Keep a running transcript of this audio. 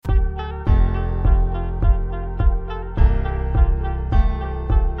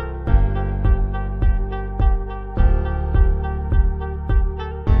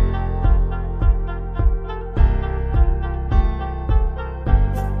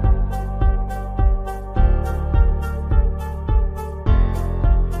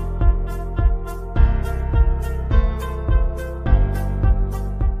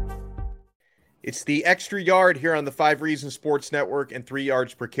It's the extra yard here on the 5 Reasons Sports Network and 3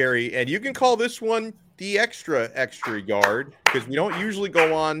 yards per carry. And you can call this one the extra yard because we don't usually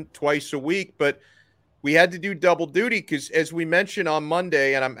go on twice a week, but we had to do double duty because, as we mentioned on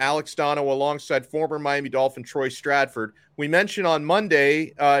Monday, and I'm Alex Dono alongside former Miami Dolphin Troy Stratford, we mentioned on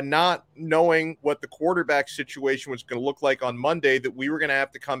Monday, not knowing what the quarterback situation was going to look like on Monday, that we were going to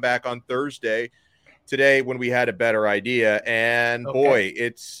have to come back on Thursday today when we had a better idea. And boy,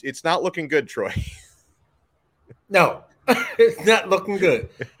 it's not looking good, Troy. No, it's not looking good.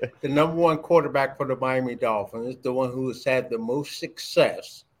 The number one quarterback for the Miami Dolphins, the one who has had the most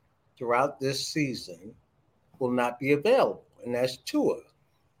success throughout this season, will not be available, and that's Tua.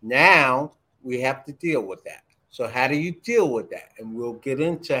 Now we have to deal with that. So how do you deal with that? And we'll get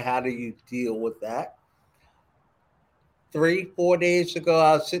into how do you deal with that. 3-4 days ago,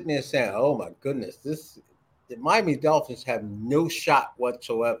 I was sitting there saying, oh my goodness, the Miami Dolphins have no shot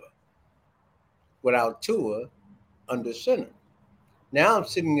whatsoever without Tua under center. Now I'm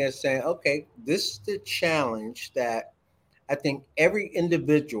sitting there saying, okay, this is the challenge that I think every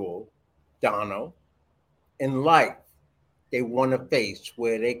individual, Dono, in life, they want to face,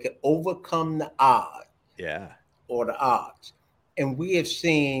 where they can overcome the odds. Yeah. Or the odds. And we have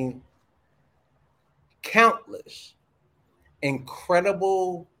seen countless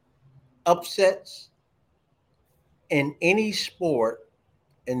incredible upsets in any sport,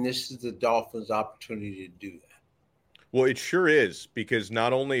 and this is the Dolphins' opportunity to do that. Well, it sure is, because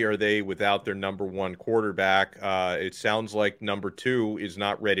not only are they without their number one quarterback, it sounds like number two is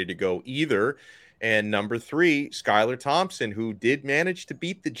not ready to go either. And number three, Skylar Thompson, who did manage to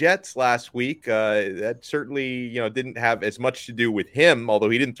beat the Jets last week. That certainly, didn't have as much to do with him,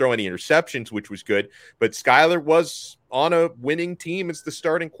 although he didn't throw any interceptions, which was good. But Skylar was on a winning team as the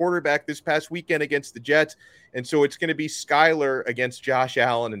starting quarterback this past weekend against the Jets. And so it's going to be Skylar against Josh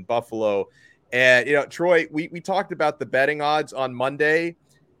Allen in Buffalo. And, Troy, we talked about the betting odds on Monday.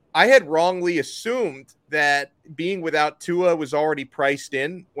 I had wrongly assumed that being without Tua was already priced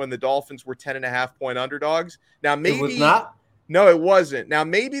in when the Dolphins were 10.5-point underdogs. Now, maybe it was not. No, it wasn't. Now,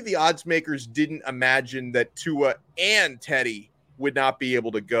 maybe the odds makers didn't imagine that Tua and Teddy would not be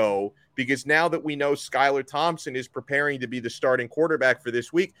able to go, because now that we know Skylar Thompson is preparing to be the starting quarterback for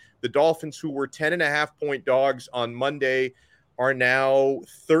this week, the Dolphins, who were 10.5-point dogs on Monday, are now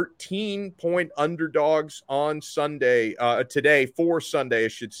 13-point underdogs on Sunday, today, for Sunday, I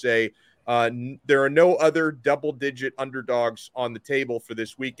should say. There are no other double-digit underdogs on the table for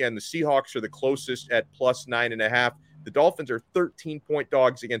this weekend. The Seahawks are the closest at plus 9.5. The Dolphins are 13-point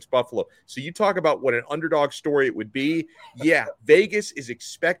dogs against Buffalo. So you talk about what an underdog story it would be. Yeah, Vegas is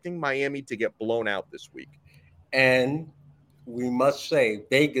expecting Miami to get blown out this week. And we must say,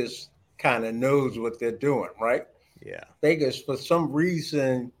 Vegas kind of knows what they're doing, right? Yeah. Vegas, for some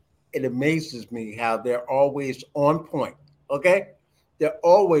reason, it amazes me how they're always on point. Okay? They're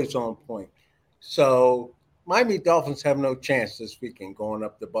always on point. So Miami Dolphins have no chance this weekend going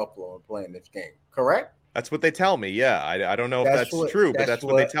up to Buffalo and playing this game. Correct? That's what they tell me. Yeah. I don't know if that's true, but that's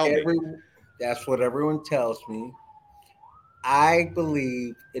what they tell me. That's what everyone tells me. I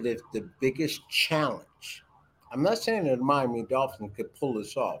believe it is the biggest challenge. I'm not saying that the Miami Dolphins could pull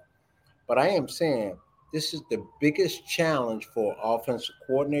this off, but I am saying this is the biggest challenge for offensive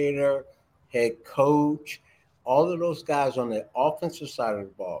coordinator, head coach, all of those guys on the offensive side of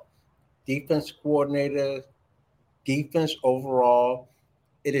the ball, defense coordinator, defense overall.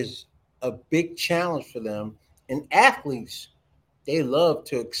 It is a big challenge for them. And athletes, they love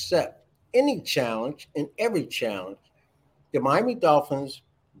to accept any challenge and every challenge. The Miami Dolphins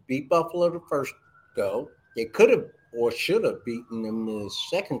beat Buffalo the first go. They could have or should have beaten them the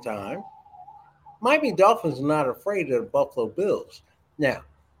second time. Miami Dolphins are not afraid of the Buffalo Bills. Now,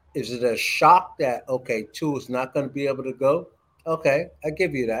 is it a shock that, okay, Tua is not going to be able to go? Okay, I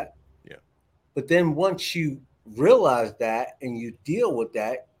give you that. Yeah. But then once you realize that and you deal with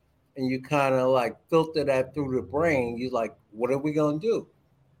that and you kind of like filter that through the brain, you're like, what are we going to do?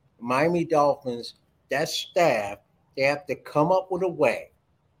 Miami Dolphins, that staff, they have to come up with a way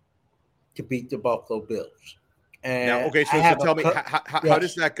to beat the Buffalo Bills. And now, okay, so tell me, how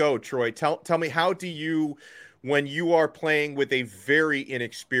does that go, Troy? Tell me, how do you, when you are playing with a very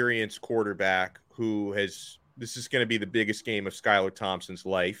inexperienced quarterback this is going to be the biggest game of Skylar Thompson's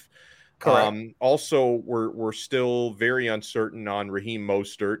life. Also, we're still very uncertain on Raheem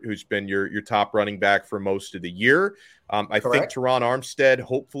Mostert, who's been your top running back for most of the year. I think Teron Armstead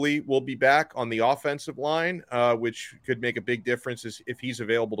hopefully will be back on the offensive line, which could make a big difference if he's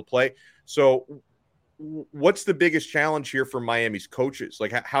available to play. So what's the biggest challenge here for Miami's coaches?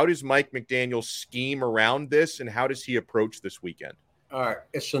 Like, how does Mike McDaniel scheme around this, and how does he approach this weekend? All right.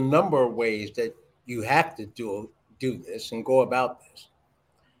 It's a number of ways that you have to do this and go about this.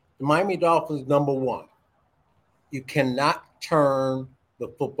 The Miami Dolphins, number one, you cannot turn the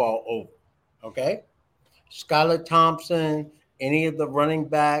football over. Okay? Skylar Thompson, any of the running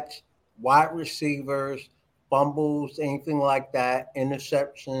backs, wide receivers, fumbles, anything like that,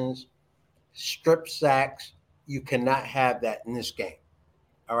 interceptions, strip sacks, you cannot have that in this game.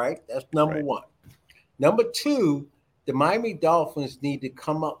 All right? That's number Right. one. Number two, the Miami Dolphins need to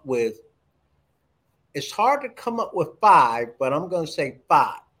come up with, it's hard to come up with five, but I'm going to say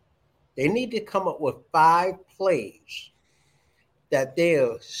five. They need to come up with 5 plays that they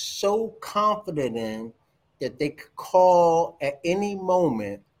are so confident in that they could call at any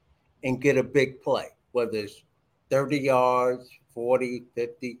moment and get a big play, whether it's 30 yards, 40,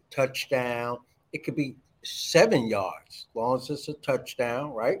 50, touchdown. It could be 7 yards, as long as it's a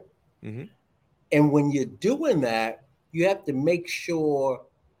touchdown, right? Mm-hmm. And when you're doing that, you have to make sure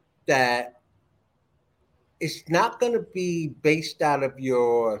that it's not going to be based out of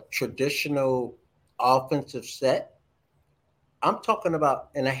your traditional offensive set. I'm talking about,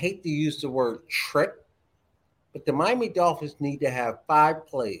 and I hate to use the word trick, but the Miami Dolphins need to have 5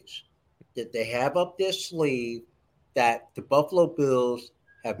 plays that they have up their sleeve that the Buffalo Bills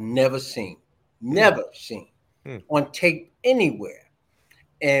have never seen on tape anywhere.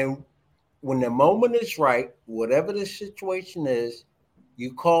 And when the moment is right, whatever the situation is,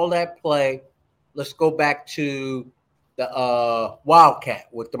 you call that play. Let's go back to the Wildcat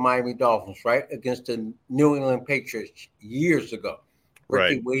with the Miami Dolphins, right? Against the New England Patriots years ago.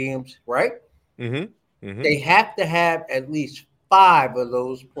 Ricky Right. Williams, right? Mm-hmm. Mm-hmm. They have to have at least 5 of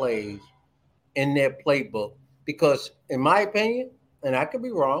those plays in their playbook because, in my opinion, and I could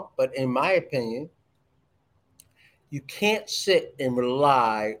be wrong, but in my opinion, you can't sit and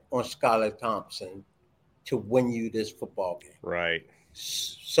rely on Skylar Thompson to win you this football game. Right.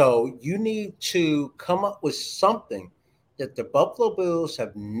 So you need to come up with something that the Buffalo Bills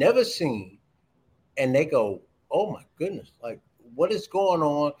have never seen, and they go, "Oh my goodness! Like, what is going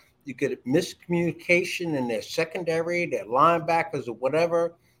on?" You get miscommunication in their secondary, their linebackers, or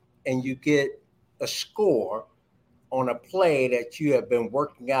whatever, and you get a score on a play that you have been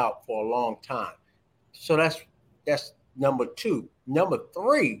working out for a long time. So that's number two. Number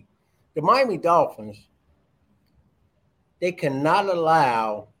three, the Miami Dolphins, they cannot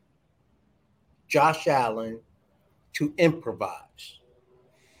allow Josh Allen to improvise.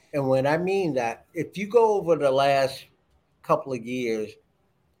 And when I mean that, if you go over the last couple of years,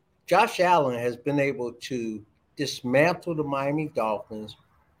 Josh Allen has been able to dismantle the Miami Dolphins,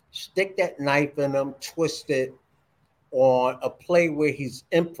 stick that knife in them, twist it on a play where he's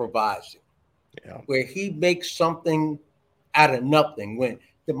improvising, where he makes something out of nothing. When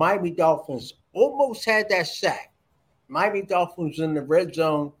the Miami Dolphins almost had that sack, Miami Dolphins in the red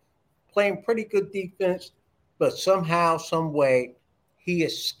zone playing pretty good defense, but somehow, some way, he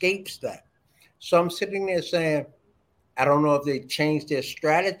escapes that. So I'm sitting there saying, I don't know if they changed their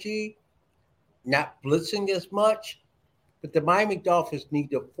strategy, not blitzing as much, but the Miami Dolphins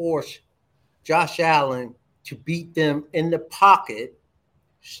need to force Josh Allen to beat them in the pocket,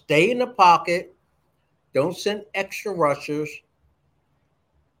 stay in the pocket, don't send extra rushers,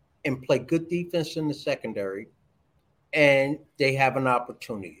 and play good defense in the secondary, and they have an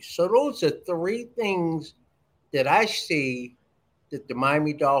opportunity. So those are 3 things that I see that the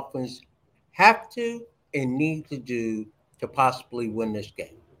Miami Dolphins have to and need to do to possibly win this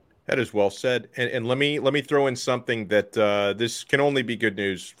game. That is well said. And let me throw in something that this can only be good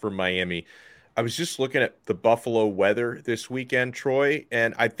news for Miami. I was just looking at the Buffalo weather this weekend, Troy,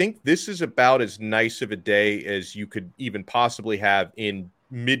 and I think this is about as nice of a day as you could even possibly have in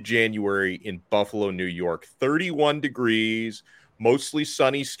mid-January in Buffalo, New York. 31 degrees, mostly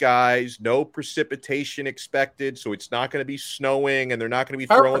sunny skies, no precipitation expected, so it's not going to be snowing, and they're not going to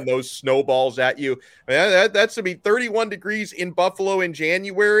be throwing those snowballs at you. I mean, that's to be 31 degrees in Buffalo in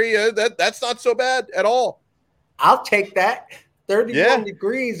January. That's not so bad at all. I'll take that. 31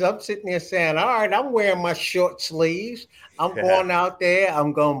 degrees. I'm sitting there saying, all right, I'm wearing my short sleeves. I'm going out there.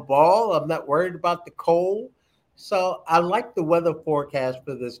 I'm going ball. I'm not worried about the cold. So I like the weather forecast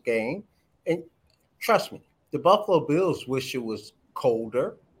for this game. And trust me, the Buffalo Bills wish it was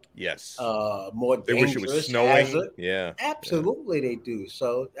colder. Yes. More dangerous. They wish it was snowing. Hazard. Yeah. Absolutely they do.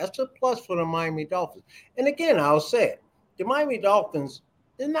 So that's a plus for the Miami Dolphins. And again, I'll say it. The Miami Dolphins,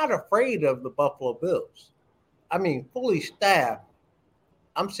 they're not afraid of the Buffalo Bills. I mean, fully staffed.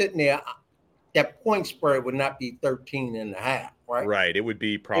 I'm sitting there. That point spread would not be 13 and a half, right? Right. It would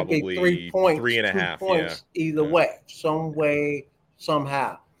be probably It'd be 3 points, 3.5 points either way, some way,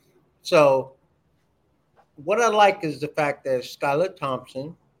 somehow. So what I like is the fact that Skylar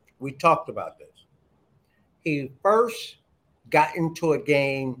Thompson, we talked about this. he first got into a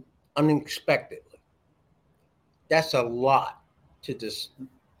game unexpectedly. That's a lot to just.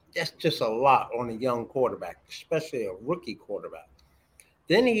 That's just a lot on a young quarterback, especially a rookie quarterback.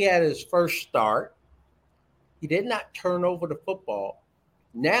 Then he had his first start. He did not turn over the football.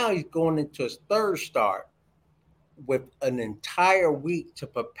 Now he's going into his third start with an entire week to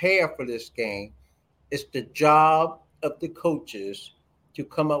prepare for this game. It's the job of the coaches to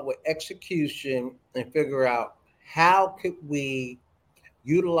come up with execution and figure out how could we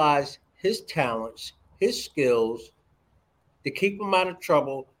utilize his talents, his skills to keep him out of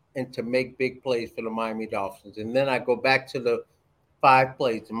trouble and to make big plays for the Miami Dolphins. And then I go back to the 5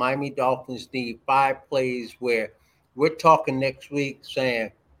 plays. The Miami Dolphins need 5 plays where we're talking next week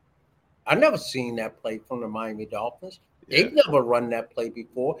saying, I've never seen that play from the Miami Dolphins. Yeah. They've never run that play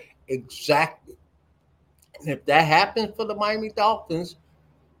before. Exactly. And if that happens for the Miami Dolphins,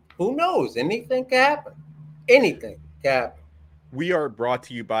 who knows? Anything can happen. Anything can happen. We are brought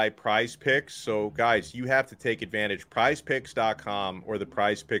to you by Prize Picks. So, guys, you have to take advantage. PrizePicks.com or the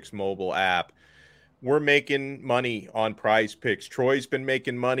Prize Picks mobile app. We're making money on Prize Picks. Troy's been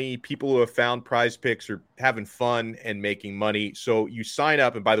making money. People who have found Prize Picks are having fun and making money. So you sign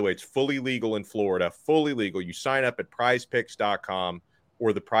up, and by the way, it's fully legal in Florida, fully legal. You sign up at PrizePicks.com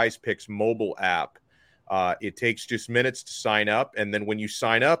or the Prize Picks mobile app. It takes just minutes to sign up, and then when you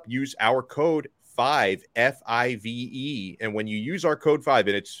sign up, use our code 5 FIVE. And when you use our code 5,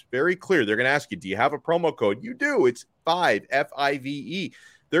 and it's very clear, they're going to ask you, do you have a promo code? You do. It's 5 FIVE.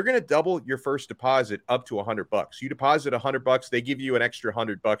 They're going to double your first deposit up to $100. You deposit $100, they give you an extra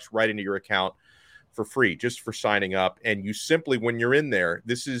 $100 right into your account for free, just for signing up. And you simply, when you're in there,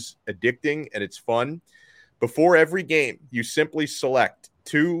 this is addicting and it's fun. Before every game, you simply select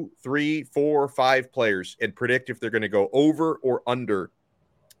 2, 3, 4, 5 players and predict if they're going to go over or under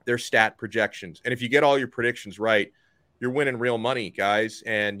their stat projections. And if you get all your predictions right, you're winning real money, guys.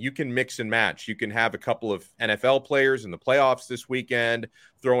 And you can mix and match. You can have a couple of NFL players in the playoffs this weekend,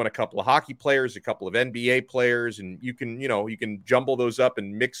 throw in a couple of hockey players, a couple of NBA players, and you can jumble those up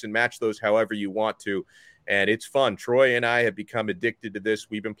and mix and match those however you want to. And it's fun. Troy and I have become addicted to this.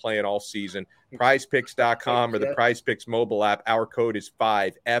 We've been playing all season. PrizePicks.com or the PrizePicks mobile app. Our code is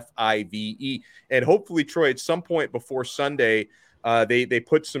 5 FIVE. And hopefully, Troy, at some point before Sunday, they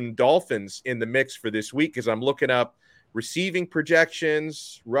put some Dolphins in the mix for this week, because I'm looking up receiving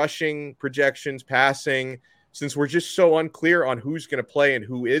projections, rushing projections, passing. Since we're just so unclear on who's going to play and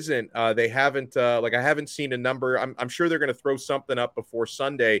who isn't, they haven't I haven't seen a number. I'm sure they're going to throw something up before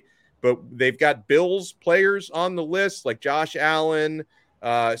Sunday, but they've got Bills players on the list like Josh Allen,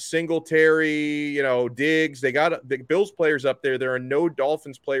 Singletary, Diggs. They got the Bills players up there. There are no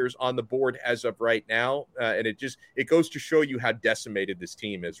Dolphins players on the board as of right now, and it goes to show you how decimated this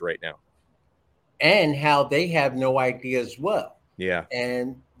team is right now. And how they have no idea as well. Yeah.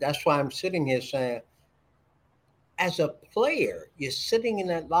 And that's why I'm sitting here saying, as a player, you're sitting in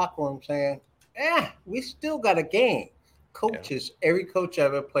that locker room saying, we still got a game. Coaches, every coach I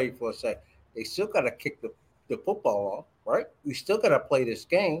ever played for say, they still got to kick the football off, right? We still got to play this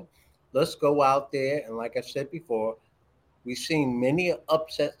game. Let's go out there. And like I said before, we've seen many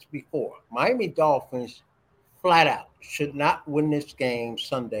upsets before. Miami Dolphins flat out should not win this game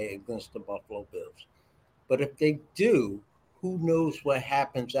Sunday against the Buffalo Bills. But if they do, who knows what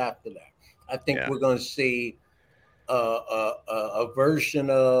happens after that? I think we're going to see a version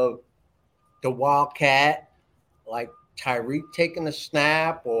of the Wildcat, like Tyreek taking a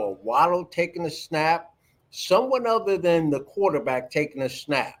snap or Waddle taking a snap, someone other than the quarterback taking a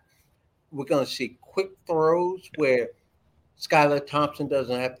snap. We're going to see quick throws where Skylar Thompson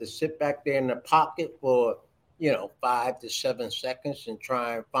doesn't have to sit back there in the pocket for 5 to 7 seconds and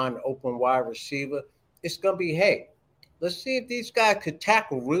try and find an open wide receiver. It's going to be, hey, let's see if these guys could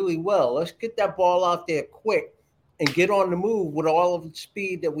tackle really well. Let's get that ball out there quick and get on the move with all of the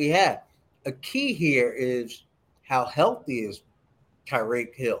speed that we have. A key here is how healthy is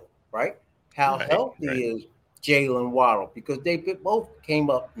Tyreek Hill, right? How healthy is Jalen Waddle, because they both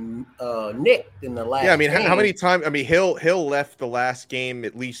came up nicked in the last game. How many times? Hill left the last game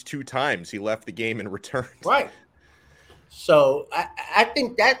at least 2 times. He left the game and returned. Right. So I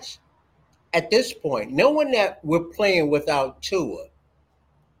think that's, at this point, knowing that we're playing without Tua,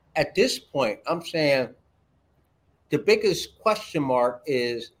 at this point, I'm saying the biggest question mark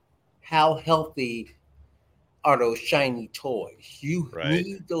is how healthy are those shiny toys? You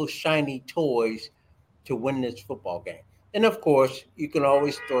need those shiny toys to win this football game. And of course, you can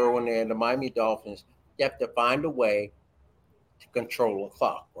always throw in there the Miami Dolphins. You have to find a way to control the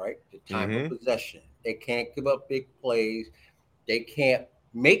clock, right? The time of possession. They can't give up big plays. They can't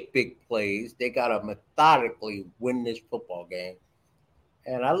make big plays. They got to methodically win this football game.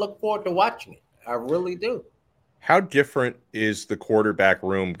 And I look forward to watching it. I really do. How different is the quarterback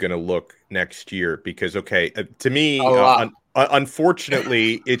room going to look next year? Because, to me,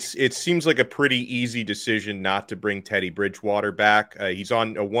 unfortunately, it seems like a pretty easy decision not to bring Teddy Bridgewater back. He's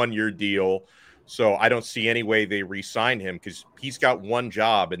on a 1-year deal, so I don't see any way they re-sign him because he's got one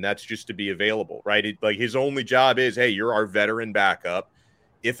job, and that's just to be available, right? His only job is, hey, you're our veteran backup.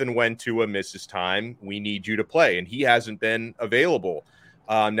 If and when Tua misses time, we need you to play, and he hasn't been available.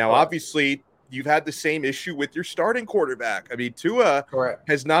 Now, obviously, you've had the same issue with your starting quarterback. I mean, Tua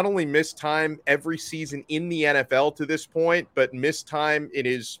has not only missed time every season in the NFL to this point, but missed time in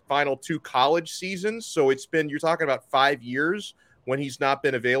his final 2 college seasons. So you're talking about 5 years when he's not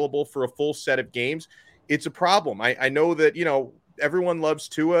been available for a full set of games. It's a problem. I know that, everyone loves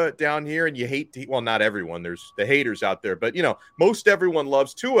Tua down here, and you hate to, well, not everyone, there's the haters out there, but most everyone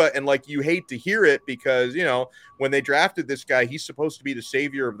loves Tua, and you hate to hear it because when they drafted this guy, he's supposed to be the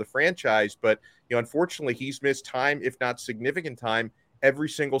savior of the franchise, but unfortunately he's missed time, if not significant time, every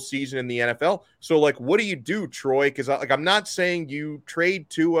single season in the NFL. So what do you do, Troy? Because I'm not saying you trade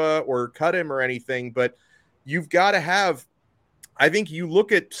Tua or cut him or anything, but you've got to have, I think you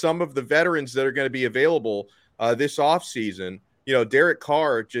look at some of the veterans that are going to be available this offseason. Derek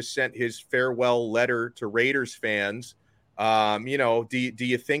Carr just sent his farewell letter to Raiders fans. Do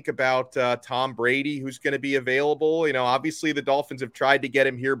you think about Tom Brady, who's going to be available? Obviously the Dolphins have tried to get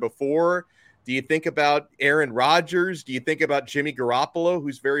him here before. Do you think about Aaron Rodgers? Do you think about Jimmy Garoppolo,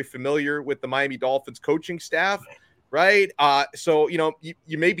 who's very familiar with the Miami Dolphins coaching staff? Right. So you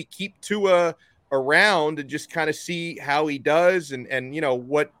maybe keep Tua around and just kind of see how he does and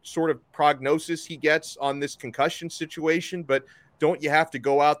what sort of prognosis he gets on this concussion situation. But don't you have to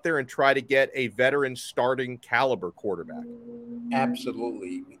go out there and try to get a veteran starting caliber quarterback?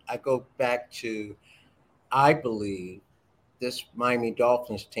 Absolutely. I go back to, I believe this Miami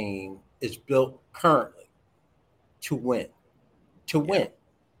Dolphins team is built currently to win.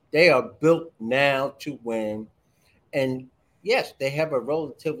 They are built now to win. And yes, they have a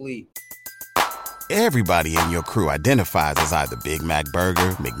relatively... Everybody in your crew identifies as either Big Mac Burger,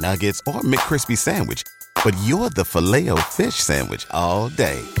 McNuggets, or McCrispy Sandwich. But you're the Filet-O-Fish Sandwich all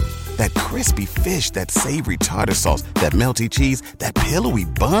day. That crispy fish, that savory tartar sauce, that melty cheese, that pillowy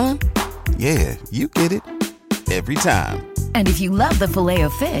bun. Yeah, you get it. Every time. And if you love the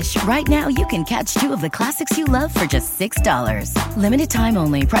Filet-O-Fish, right now you can catch 2 of the classics you love for just $6. Limited time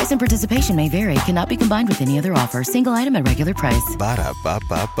only. Price and participation may vary. Cannot be combined with any other offer. Single item at regular price.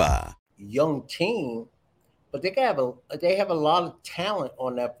 Ba-da-ba-ba-ba. Young team, but they have a lot of talent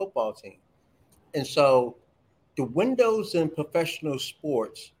on that football team. And so the windows in professional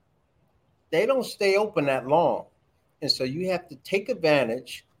sports, they don't stay open that long. And so you have to take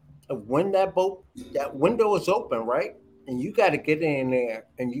advantage of when that window is open, right? And you got to get in there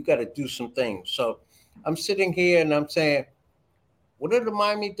and you got to do some things. So I'm sitting here and I'm saying, what are the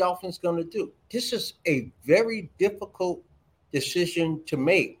Miami Dolphins going to do? This is a very difficult decision to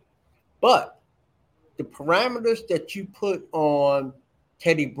make. But the parameters that you put on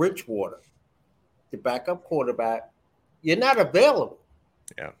Teddy Bridgewater, the backup quarterback, you're not available.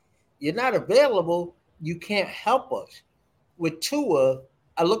 Yeah. You're not available. You can't help us. With Tua,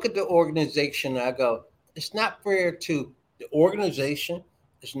 I look at the organization and I go, it's not fair to the organization.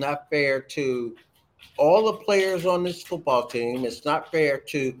 It's not fair to all the players on this football team. It's not fair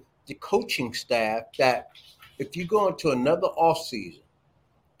to the coaching staff that if you go into another offseason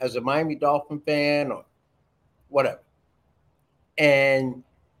as a Miami Dolphin fan or whatever, and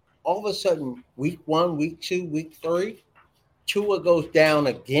all of a sudden, week 1, week 2, week 3, Tua goes down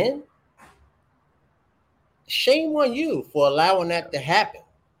again. Shame on you for allowing that to happen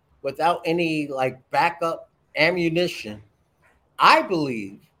without any backup ammunition. I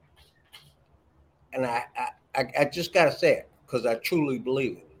believe, and I just got to say it because I truly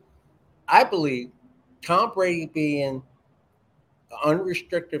believe it. I believe Tom Brady being an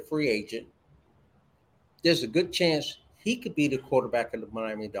unrestricted free agent, there's a good chance he could be the quarterback of the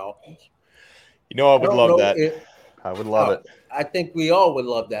Miami Dolphins. I would love that. I would love it. I think we all would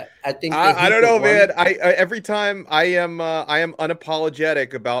love that. I think I don't know, man. I every time I am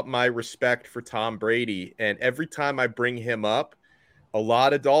unapologetic about my respect for Tom Brady, and every time I bring him up, a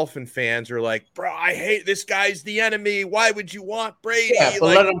lot of Dolphin fans are like, "Bro, I hate this guy's the enemy. Why would you want Brady?" Yeah,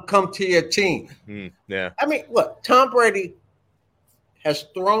 but let him come to your team. Yeah. I mean, look, Tom Brady has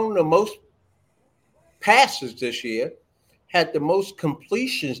thrown the most passes this year, had the most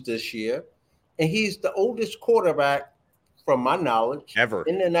completions this year, and he's the oldest quarterback, from my knowledge, ever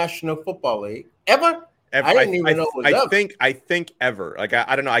in the National Football League. Ever? I didn't even know it was ever. I think ever. Like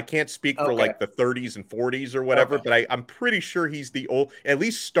I don't know. I can't speak for like the 30s and 40s or whatever, but I'm pretty sure he's the at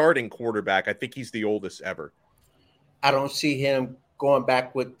least starting quarterback. I think he's the oldest ever. I don't see him going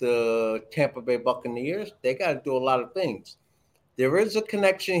back with the Tampa Bay Buccaneers. They got to do a lot of things. There is a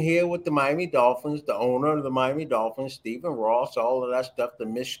connection here with the Miami Dolphins, the owner of the Miami Dolphins, Stephen Ross, all of that stuff, the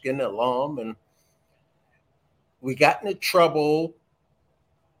Michigan alum, and we got into trouble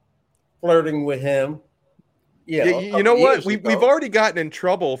flirting with him. Yeah, you know what? We've already gotten in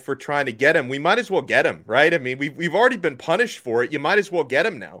trouble for trying to get him. We might as well get him, right? I mean, we've already been punished for it. You might as well get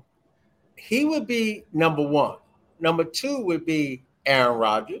him now. He would be number one. Number two would be Aaron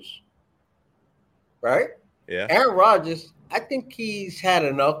Rodgers, right? Yeah. Aaron Rodgers, I think he's had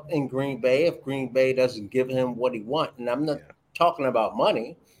enough in Green Bay if Green Bay doesn't give him what he wants. And I'm not talking about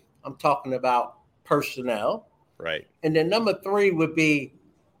money. I'm talking about personnel. Right. And then number three would be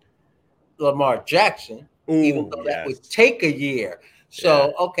Lamar Jackson, even though that would take a year.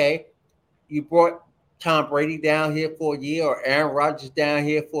 So, okay, you brought Tom Brady down here for a year or Aaron Rodgers down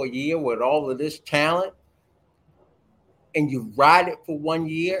here for a year with all of this talent, and you ride it for 1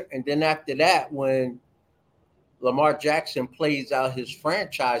 year. And then after that, when Lamar Jackson plays out his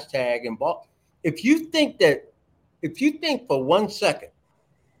franchise tag and ball, if you think for 1 second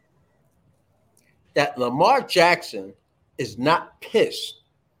that Lamar Jackson is not pissed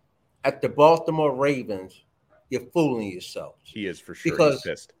at the Baltimore Ravens, you're fooling yourself. He is for sure. Because he's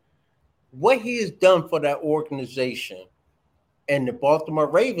pissed. What he has done for that organization and the Baltimore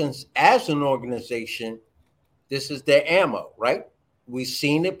Ravens as an organization, this is their ammo, right? We've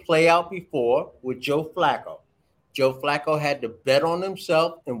seen it play out before with Joe Flacco. Joe Flacco had to bet on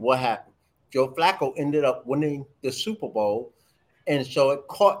himself, and what happened? Joe Flacco ended up winning the Super Bowl, and so it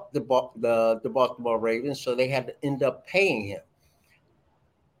caught the Baltimore Ravens, so they had to end up paying him.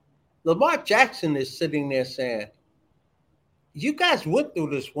 Lamar Jackson is sitting there saying, you guys went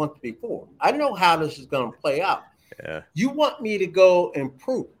through this once before. I know how this is going to play out. Yeah. You want me to go and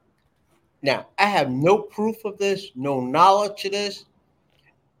prove. Now, I have no proof of this, no knowledge of this,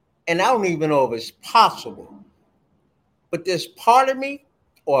 and I don't even know if it's possible. But there's part of me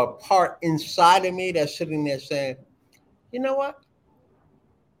or a part inside of me that's sitting there saying, you know what?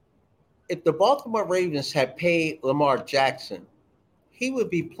 If the Baltimore Ravens had paid Lamar Jackson, he would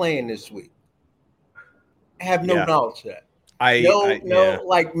be playing this week. I have no knowledge of that.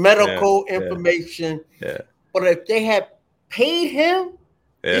 Like medical information. Yeah. But if they had paid him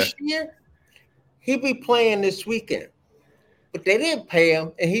this year, he'd be playing this weekend. But they didn't pay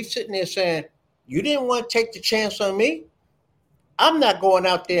him, and he's sitting there saying, you didn't want to take the chance on me? I'm not going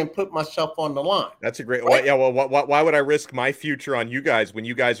out there and put myself on the line. That's a great right? Why would I risk my future on you guys when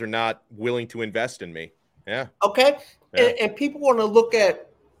you guys are not willing to invest in me? Yeah. Okay. Yeah. And people want to look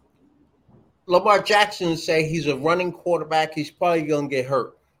at Lamar Jackson and say he's a running quarterback. He's probably going to get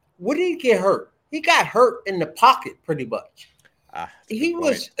hurt. What did he get hurt? He got hurt in the pocket pretty much. He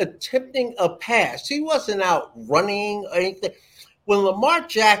was attempting a pass. He wasn't out running or anything. When Lamar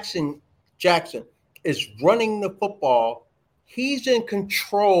Jackson is running the football, he's in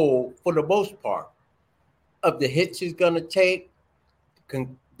control for the most part of the hits he's going to take,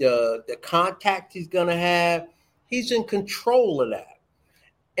 the contact he's going to have. He's in control of that.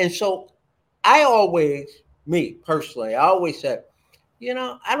 And so I always said,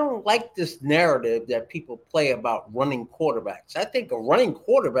 I don't like this narrative that people play about running quarterbacks. I think a running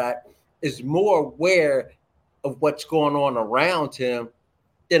quarterback is more aware of what's going on around him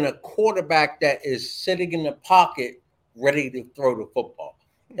than a quarterback that is sitting in the pocket ready to throw the football.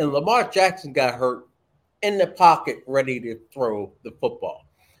 And Lamar Jackson got hurt in the pocket ready to throw the football.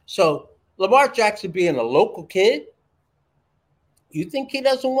 So Lamar Jackson being a local kid, you think he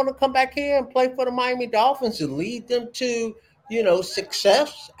doesn't want to come back here and play for the Miami Dolphins and lead them to,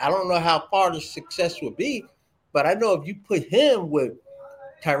 success? I don't know how far the success would be, but I know if you put him with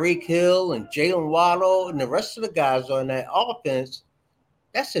Tyreek Hill and Jalen Waddle and the rest of the guys on that offense,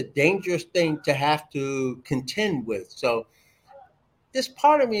 that's a dangerous thing to have to contend with. So this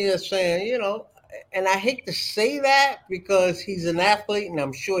part of me is saying, and I hate to say that because he's an athlete and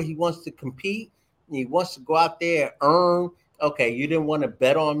I'm sure he wants to compete and he wants to go out there and earn. Okay, you didn't want to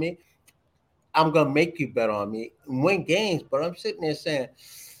bet on me. I'm going to make you bet on me and win games. But I'm sitting there saying,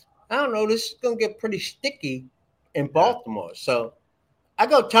 I don't know, this is going to get pretty sticky in Baltimore. So I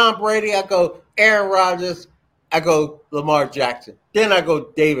go Tom Brady, I go Aaron Rodgers, I go Lamar Jackson. Then I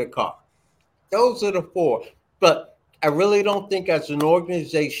go David Carr. Those are the four. But I really don't think as an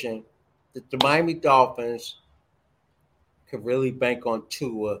organization that the Miami Dolphins could really bank on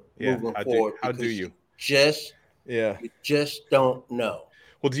Tua moving forward. How do you? You just don't know.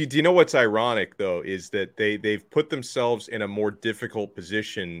 Well, do you know what's ironic though is that they've put themselves in a more difficult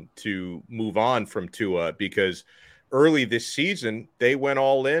position to move on from Tua because early this season they went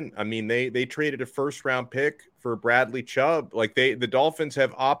all in. I mean, they traded a first round pick for Bradley Chubb. Like the Dolphins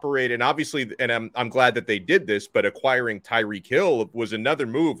have operated, and obviously, and I'm glad that they did this, but acquiring Tyreek Hill was another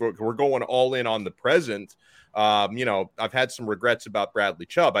move. We're going all in on the present. I've had some regrets about Bradley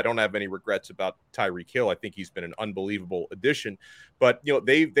Chubb. I don't have any regrets about Tyreek Hill. I think he's been an unbelievable addition. But,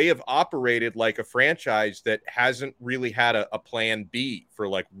 they have operated like a franchise that hasn't really had a plan B for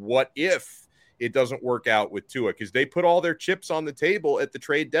like, what if it doesn't work out with Tua? Because they put all their chips on the table at the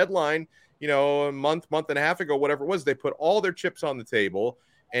trade deadline, a month and a half ago, whatever it was. They put all their chips on the table.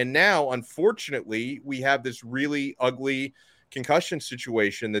 And now, unfortunately, we have this really ugly concussion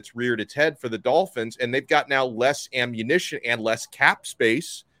situation that's reared its head for the Dolphins, and they've got now less ammunition and less cap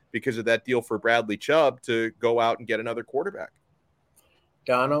space because of that deal for Bradley Chubb to go out and get another quarterback.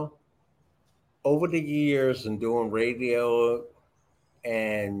 Dono, over the years and doing radio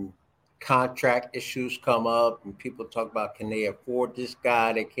and contract issues come up and people talk about, can they afford this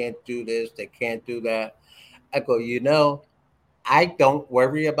guy? They can't do this. They can't do that. I go, I don't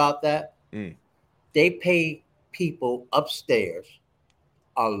worry about that. They pay people upstairs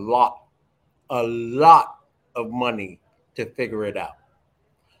a lot of money to figure it out.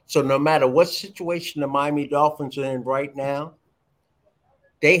 So no matter what situation the Miami Dolphins are in right now,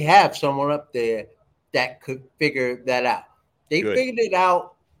 they have someone up there that could figure that out. They figured it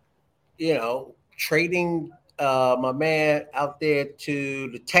out, trading my man out there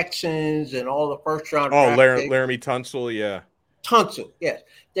to the Texans and all the first round. Oh, Laramie Tunsil, yeah. Tunsil, yes.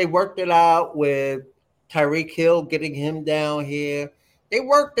 They worked it out with Tyreek Hill, getting him down here. They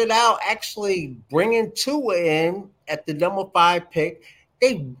worked it out actually bringing Tua in at the number 5 pick.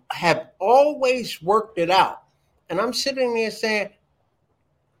 They have always worked it out. And I'm sitting there saying,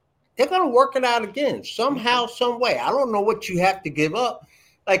 they're going to work it out again somehow, some way. I don't know what you have to give up.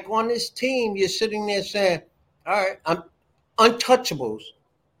 Like on this team, you're sitting there saying, all right, I'm untouchables.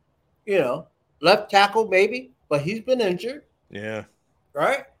 Left tackle maybe, but he's been injured. Yeah.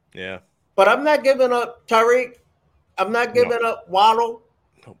 Right? Yeah. But I'm not giving up Tyreek. I'm not giving up Waddle.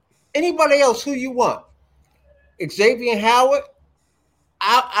 No. Anybody else who you want. Xavier Howard,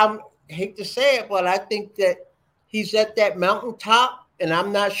 I hate to say it, but I think that he's at that mountaintop, and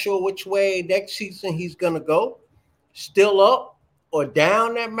I'm not sure which way next season he's going to go, still up or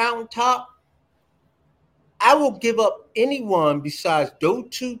down that mountaintop. I will give up anyone besides those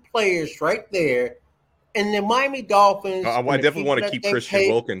 2 players right there. And the Miami Dolphins. I definitely want to keep Christian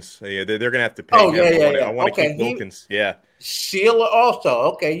Wilkins. Yeah, they're going to have to pay him. Yeah. I want to keep Wilkins. Yeah. Sealer also.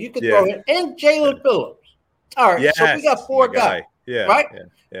 Okay, you can throw him. And Jalen Phillips. All right, so we got 4 guys. Yeah. Right?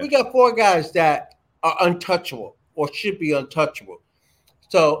 Yeah. We got 4 guys that are untouchable or should be untouchable.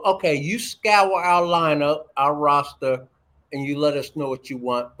 So, okay, you scour our lineup, our roster, and you let us know what you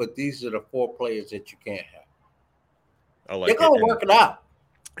want, but these are the 4 players that you can't have. They're going to work it out.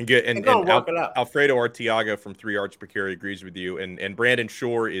 And Alfredo Arteaga from 3 Yards Per Carry agrees with you. And Brandon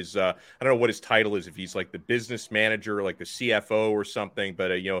Shore is I don't know what his title is, if he's like the business manager, like the CFO or something,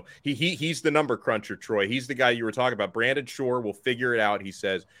 but he's the number cruncher, Troy. He's the guy you were talking about. Brandon Shore will figure it out. He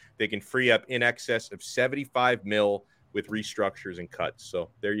says they can free up in excess of $75 million with restructures and cuts. So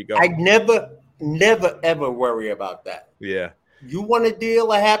there you go. I never ever worry about that. Yeah. You want a deal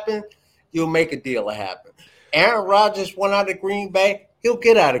to happen, you'll make a deal to happen. Aaron Rodgers went out of Green Bay. He'll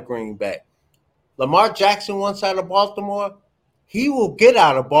get out of Green Bay. Lamar Jackson wants out of Baltimore. He will get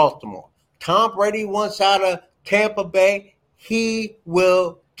out of Baltimore. Tom Brady wants out of Tampa Bay. He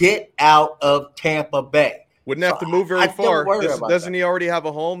will get out of Tampa Bay. Wouldn't have to move very far. Doesn't he already have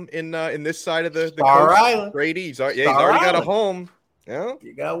a home in this side of the Star coast? Island? Brady, he's already got a home. Yeah,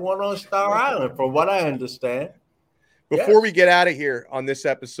 you got one on Star Island, from what I understand. Before we get out of here on this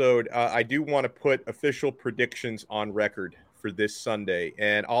episode, I do want to put official predictions on record for this Sunday,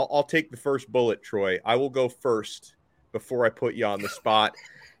 and I'll take the first bullet, Troy. I will go first before I put you on the spot.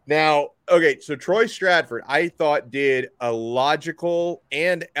 Now, okay, so Troy Stratford, I thought, did a logical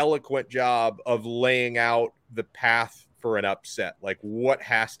and eloquent job of laying out the path for an upset, like what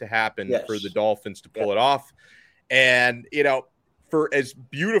has to happen for the Dolphins to pull it off. And, for as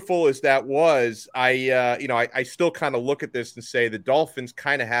beautiful as that was, I still kind of look at this and say the Dolphins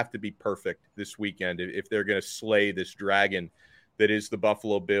kind of have to be perfect this weekend if they're going to slay this dragon that is the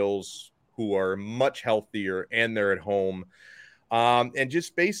Buffalo Bills, who are much healthier and they're at home. And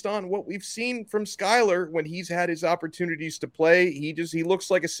just based on what we've seen from Skyler when he's had his opportunities to play, he looks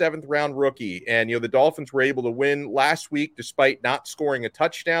like a 7th round rookie. And, the Dolphins were able to win last week despite not scoring a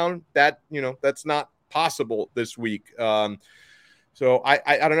touchdown. That's not possible this week. So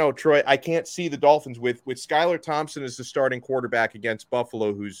I don't know, Troy. I can't see the Dolphins with Skylar Thompson as the starting quarterback against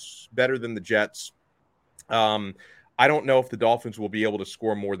Buffalo, who's better than the Jets. I don't know if the Dolphins will be able to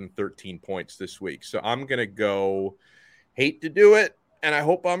score more than 13 points this week. So I'm going to go, hate to do it, and I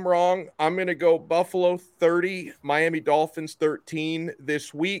hope I'm wrong. I'm going to go Buffalo 30, Miami Dolphins 13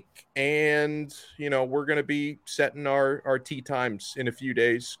 this week. And, we're going to be setting our tee times in a few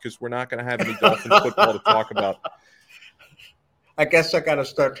days because we're not going to have any Dolphin football to talk about. I guess I got to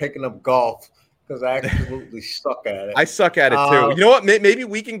start taking up golf because I absolutely suck at it. I suck at it too. You know what? Maybe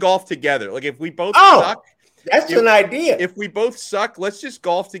we can golf together. Like if we both suck. That's an idea. If we both suck, let's just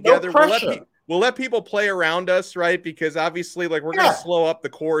golf together. No pressure. We'll let people play around us, right? Because obviously, like we're gonna slow up the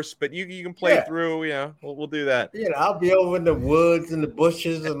course, but you can play through. Yeah, we'll do that. I'll be over in the woods and the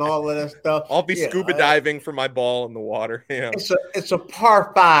bushes and all of that stuff. I'll be scuba diving for my ball in the water. Yeah, it's a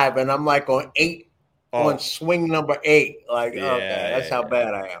par 5, and I'm like on 8 on swing number 8. Like, that's how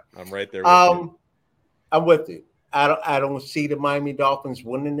bad I am. I'm right there with you. I'm with you. I don't see the Miami Dolphins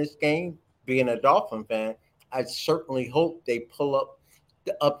winning this game. Being a Dolphin fan, I certainly hope they pull up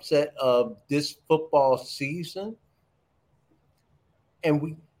the upset of this football season.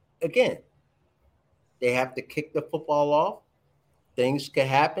 And they have to kick the football off. Things can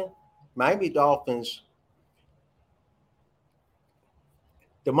happen. The Miami Dolphins,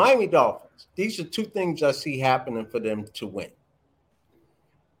 these are two things I see happening for them to win.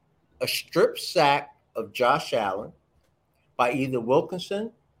 A strip sack of Josh Allen by either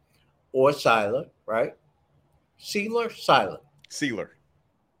Wilkinson or Seiler, right? Seiler.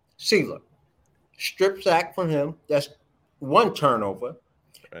 Strip sack from him. That's one turnover.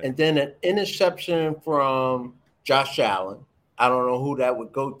 Right. And then an interception from Josh Allen. I don't know who that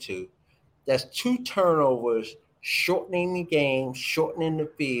would go to. That's 2 turnovers, shortening the game, shortening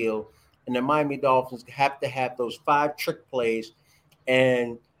the field. And the Miami Dolphins have to have those 5 trick plays.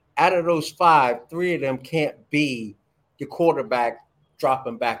 And out of those 5, 3 of them can't be the quarterback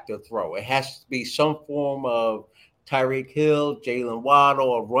dropping back to throw. It has to be some form of Tyreek Hill, Jalen Waddle,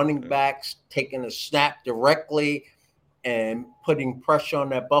 or running backs taking a snap directly and putting pressure on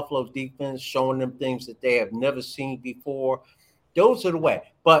that Buffalo defense, showing them things that they have never seen before. Those are the way.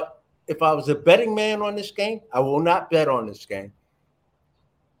 But if I was a betting man on this game, I will not bet on this game.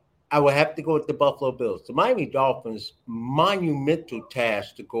 I would have to go with the Buffalo Bills. The Miami Dolphins, monumental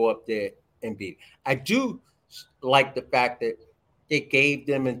task to go up there and beat. I do like the fact that they gave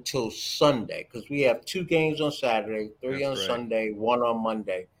them until Sunday because we have 2 games on Saturday, 3 on Sunday, 1 on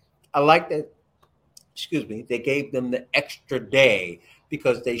Monday. I like that, they gave them the extra day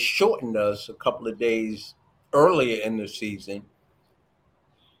because they shortened us a couple of days earlier in the season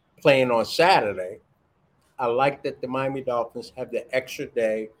playing on Saturday. I like that the Miami Dolphins have the extra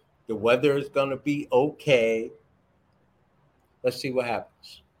day. The weather is going to be okay. Let's see what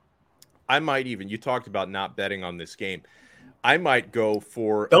happens. I might even, you talked about not betting on this game. I might go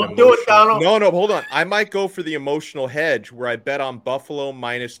for Don't do it, Donald. No, hold on. I might go for the emotional hedge where I bet on Buffalo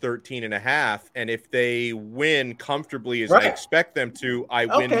minus 13.5. And if they win comfortably as I expect them to, I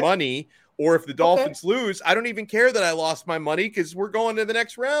win money. Or if the Dolphins lose, I don't even care that I lost my money because we're going to the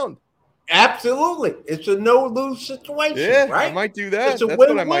next round. Absolutely. It's a no-lose situation, right? I might do that. That's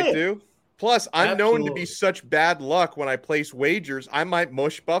what I might do. Plus, I'm known to be such bad luck when I place wagers. I might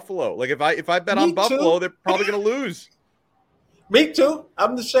mush Buffalo. Like if I bet on Buffalo, they're probably going to lose. Me too.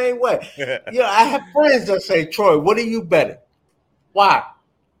 I'm the same way. I have friends that say, Troy, what are you betting? Why?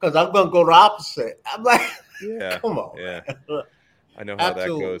 Because I'm going to go the opposite. I'm like, come on. Yeah. I know how that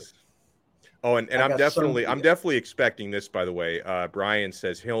goes. Oh, and I'm definitely expecting this, by the way. Brian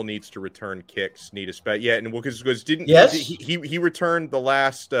says Hill needs to return kicks, and because he returned the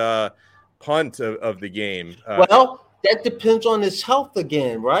last punt of the game. Well, that depends on his health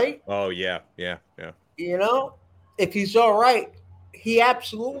again, right? Oh, yeah. If he's all right, he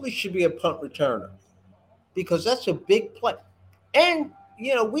absolutely should be a punt returner because that's a big play. And,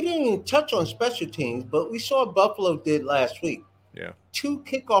 we didn't even touch on special teams, but we saw what Buffalo did last week. Yeah. 2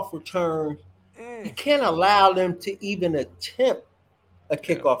 kickoff returns. You can't allow them to even attempt a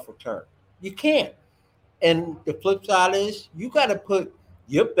kickoff return. You can't. And the flip side is you got to put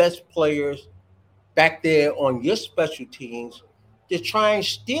your best players back there on your special teams to try and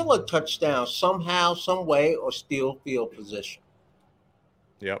steal a touchdown somehow, some way, or steal field position.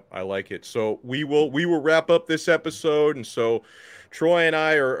 Yep, I like it. So we will wrap up this episode. And so Troy and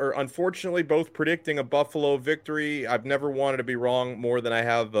I are unfortunately both predicting a Buffalo victory. I've never wanted to be wrong more than I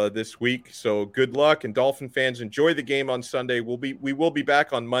have this week. So good luck, and Dolphin fans, enjoy the game on Sunday. We will be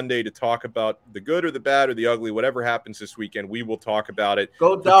back on Monday to talk about the good or the bad or the ugly, whatever happens this weekend. We will talk about it.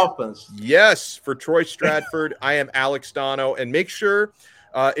 Go Dolphins! Yes, for Troy Stratford, I am Alex Dono, and make sure.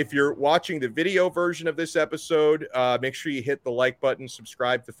 If you're watching the video version of this episode, make sure you hit the like button,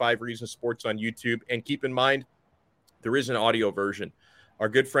 subscribe to 5 Reasons Sports on YouTube, and keep in mind there is an audio version. Our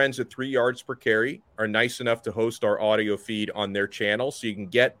good friends at 3 Yards Per Carry are nice enough to host our audio feed on their channel, so you can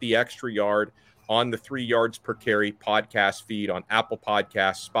get the extra yard on the 3 Yards Per Carry podcast feed on Apple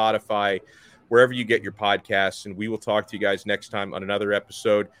Podcasts, Spotify, wherever you get your podcasts. And we will talk to you guys next time on another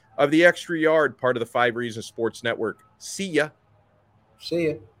episode of The Extra Yard, part of the 5 Reasons Sports Network. See ya. See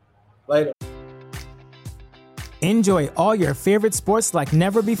ya. Later. Enjoy all your favorite sports like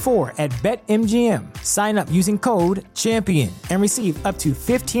never before at BetMGM. Sign up using code CHAMPION and receive up to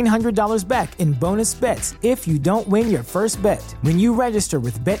 $1,500 back in bonus bets if you don't win your first bet. When you register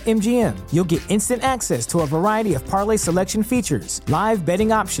with BetMGM, you'll get instant access to a variety of parlay selection features, live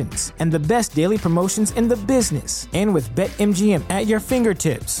betting options, and the best daily promotions in the business. And with BetMGM at your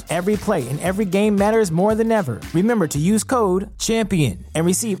fingertips, every play and every game matters more than ever. Remember to use code CHAMPION and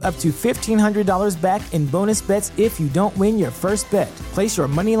receive up to $1,500 back in bonus bets if you don't win your first bet. Place your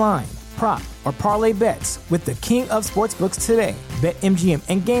money line, prop, or parlay bets with the king of sportsbooks today. BetMGM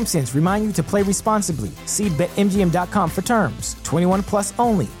and GameSense remind you to play responsibly. See BetMGM.com for terms. 21 plus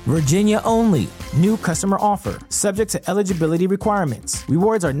only. Virginia only. New customer offer. Subject to eligibility requirements.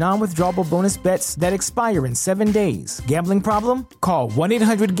 Rewards are non-withdrawable bonus bets that expire in 7 days. Gambling problem? Call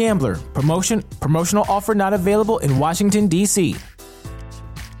 1-800-GAMBLER. Promotional offer not available in Washington, D.C.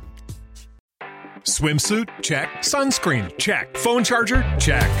 Swimsuit? Check. Sunscreen? Check. Phone charger?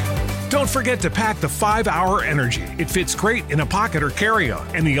 Check. Don't forget to pack the 5-Hour Energy. It fits great in a pocket or carry-on,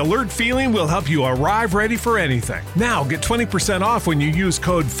 and the alert feeling will help you arrive ready for anything. Now get 20% off when you use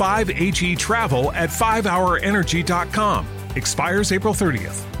code 5HETRAVEL at 5hourenergy.com. Expires April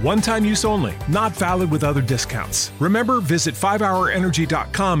 30th. One-time use only. Not valid with other discounts. Remember, visit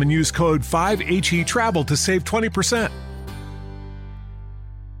 5hourenergy.com and use code 5HETRAVEL to save 20%.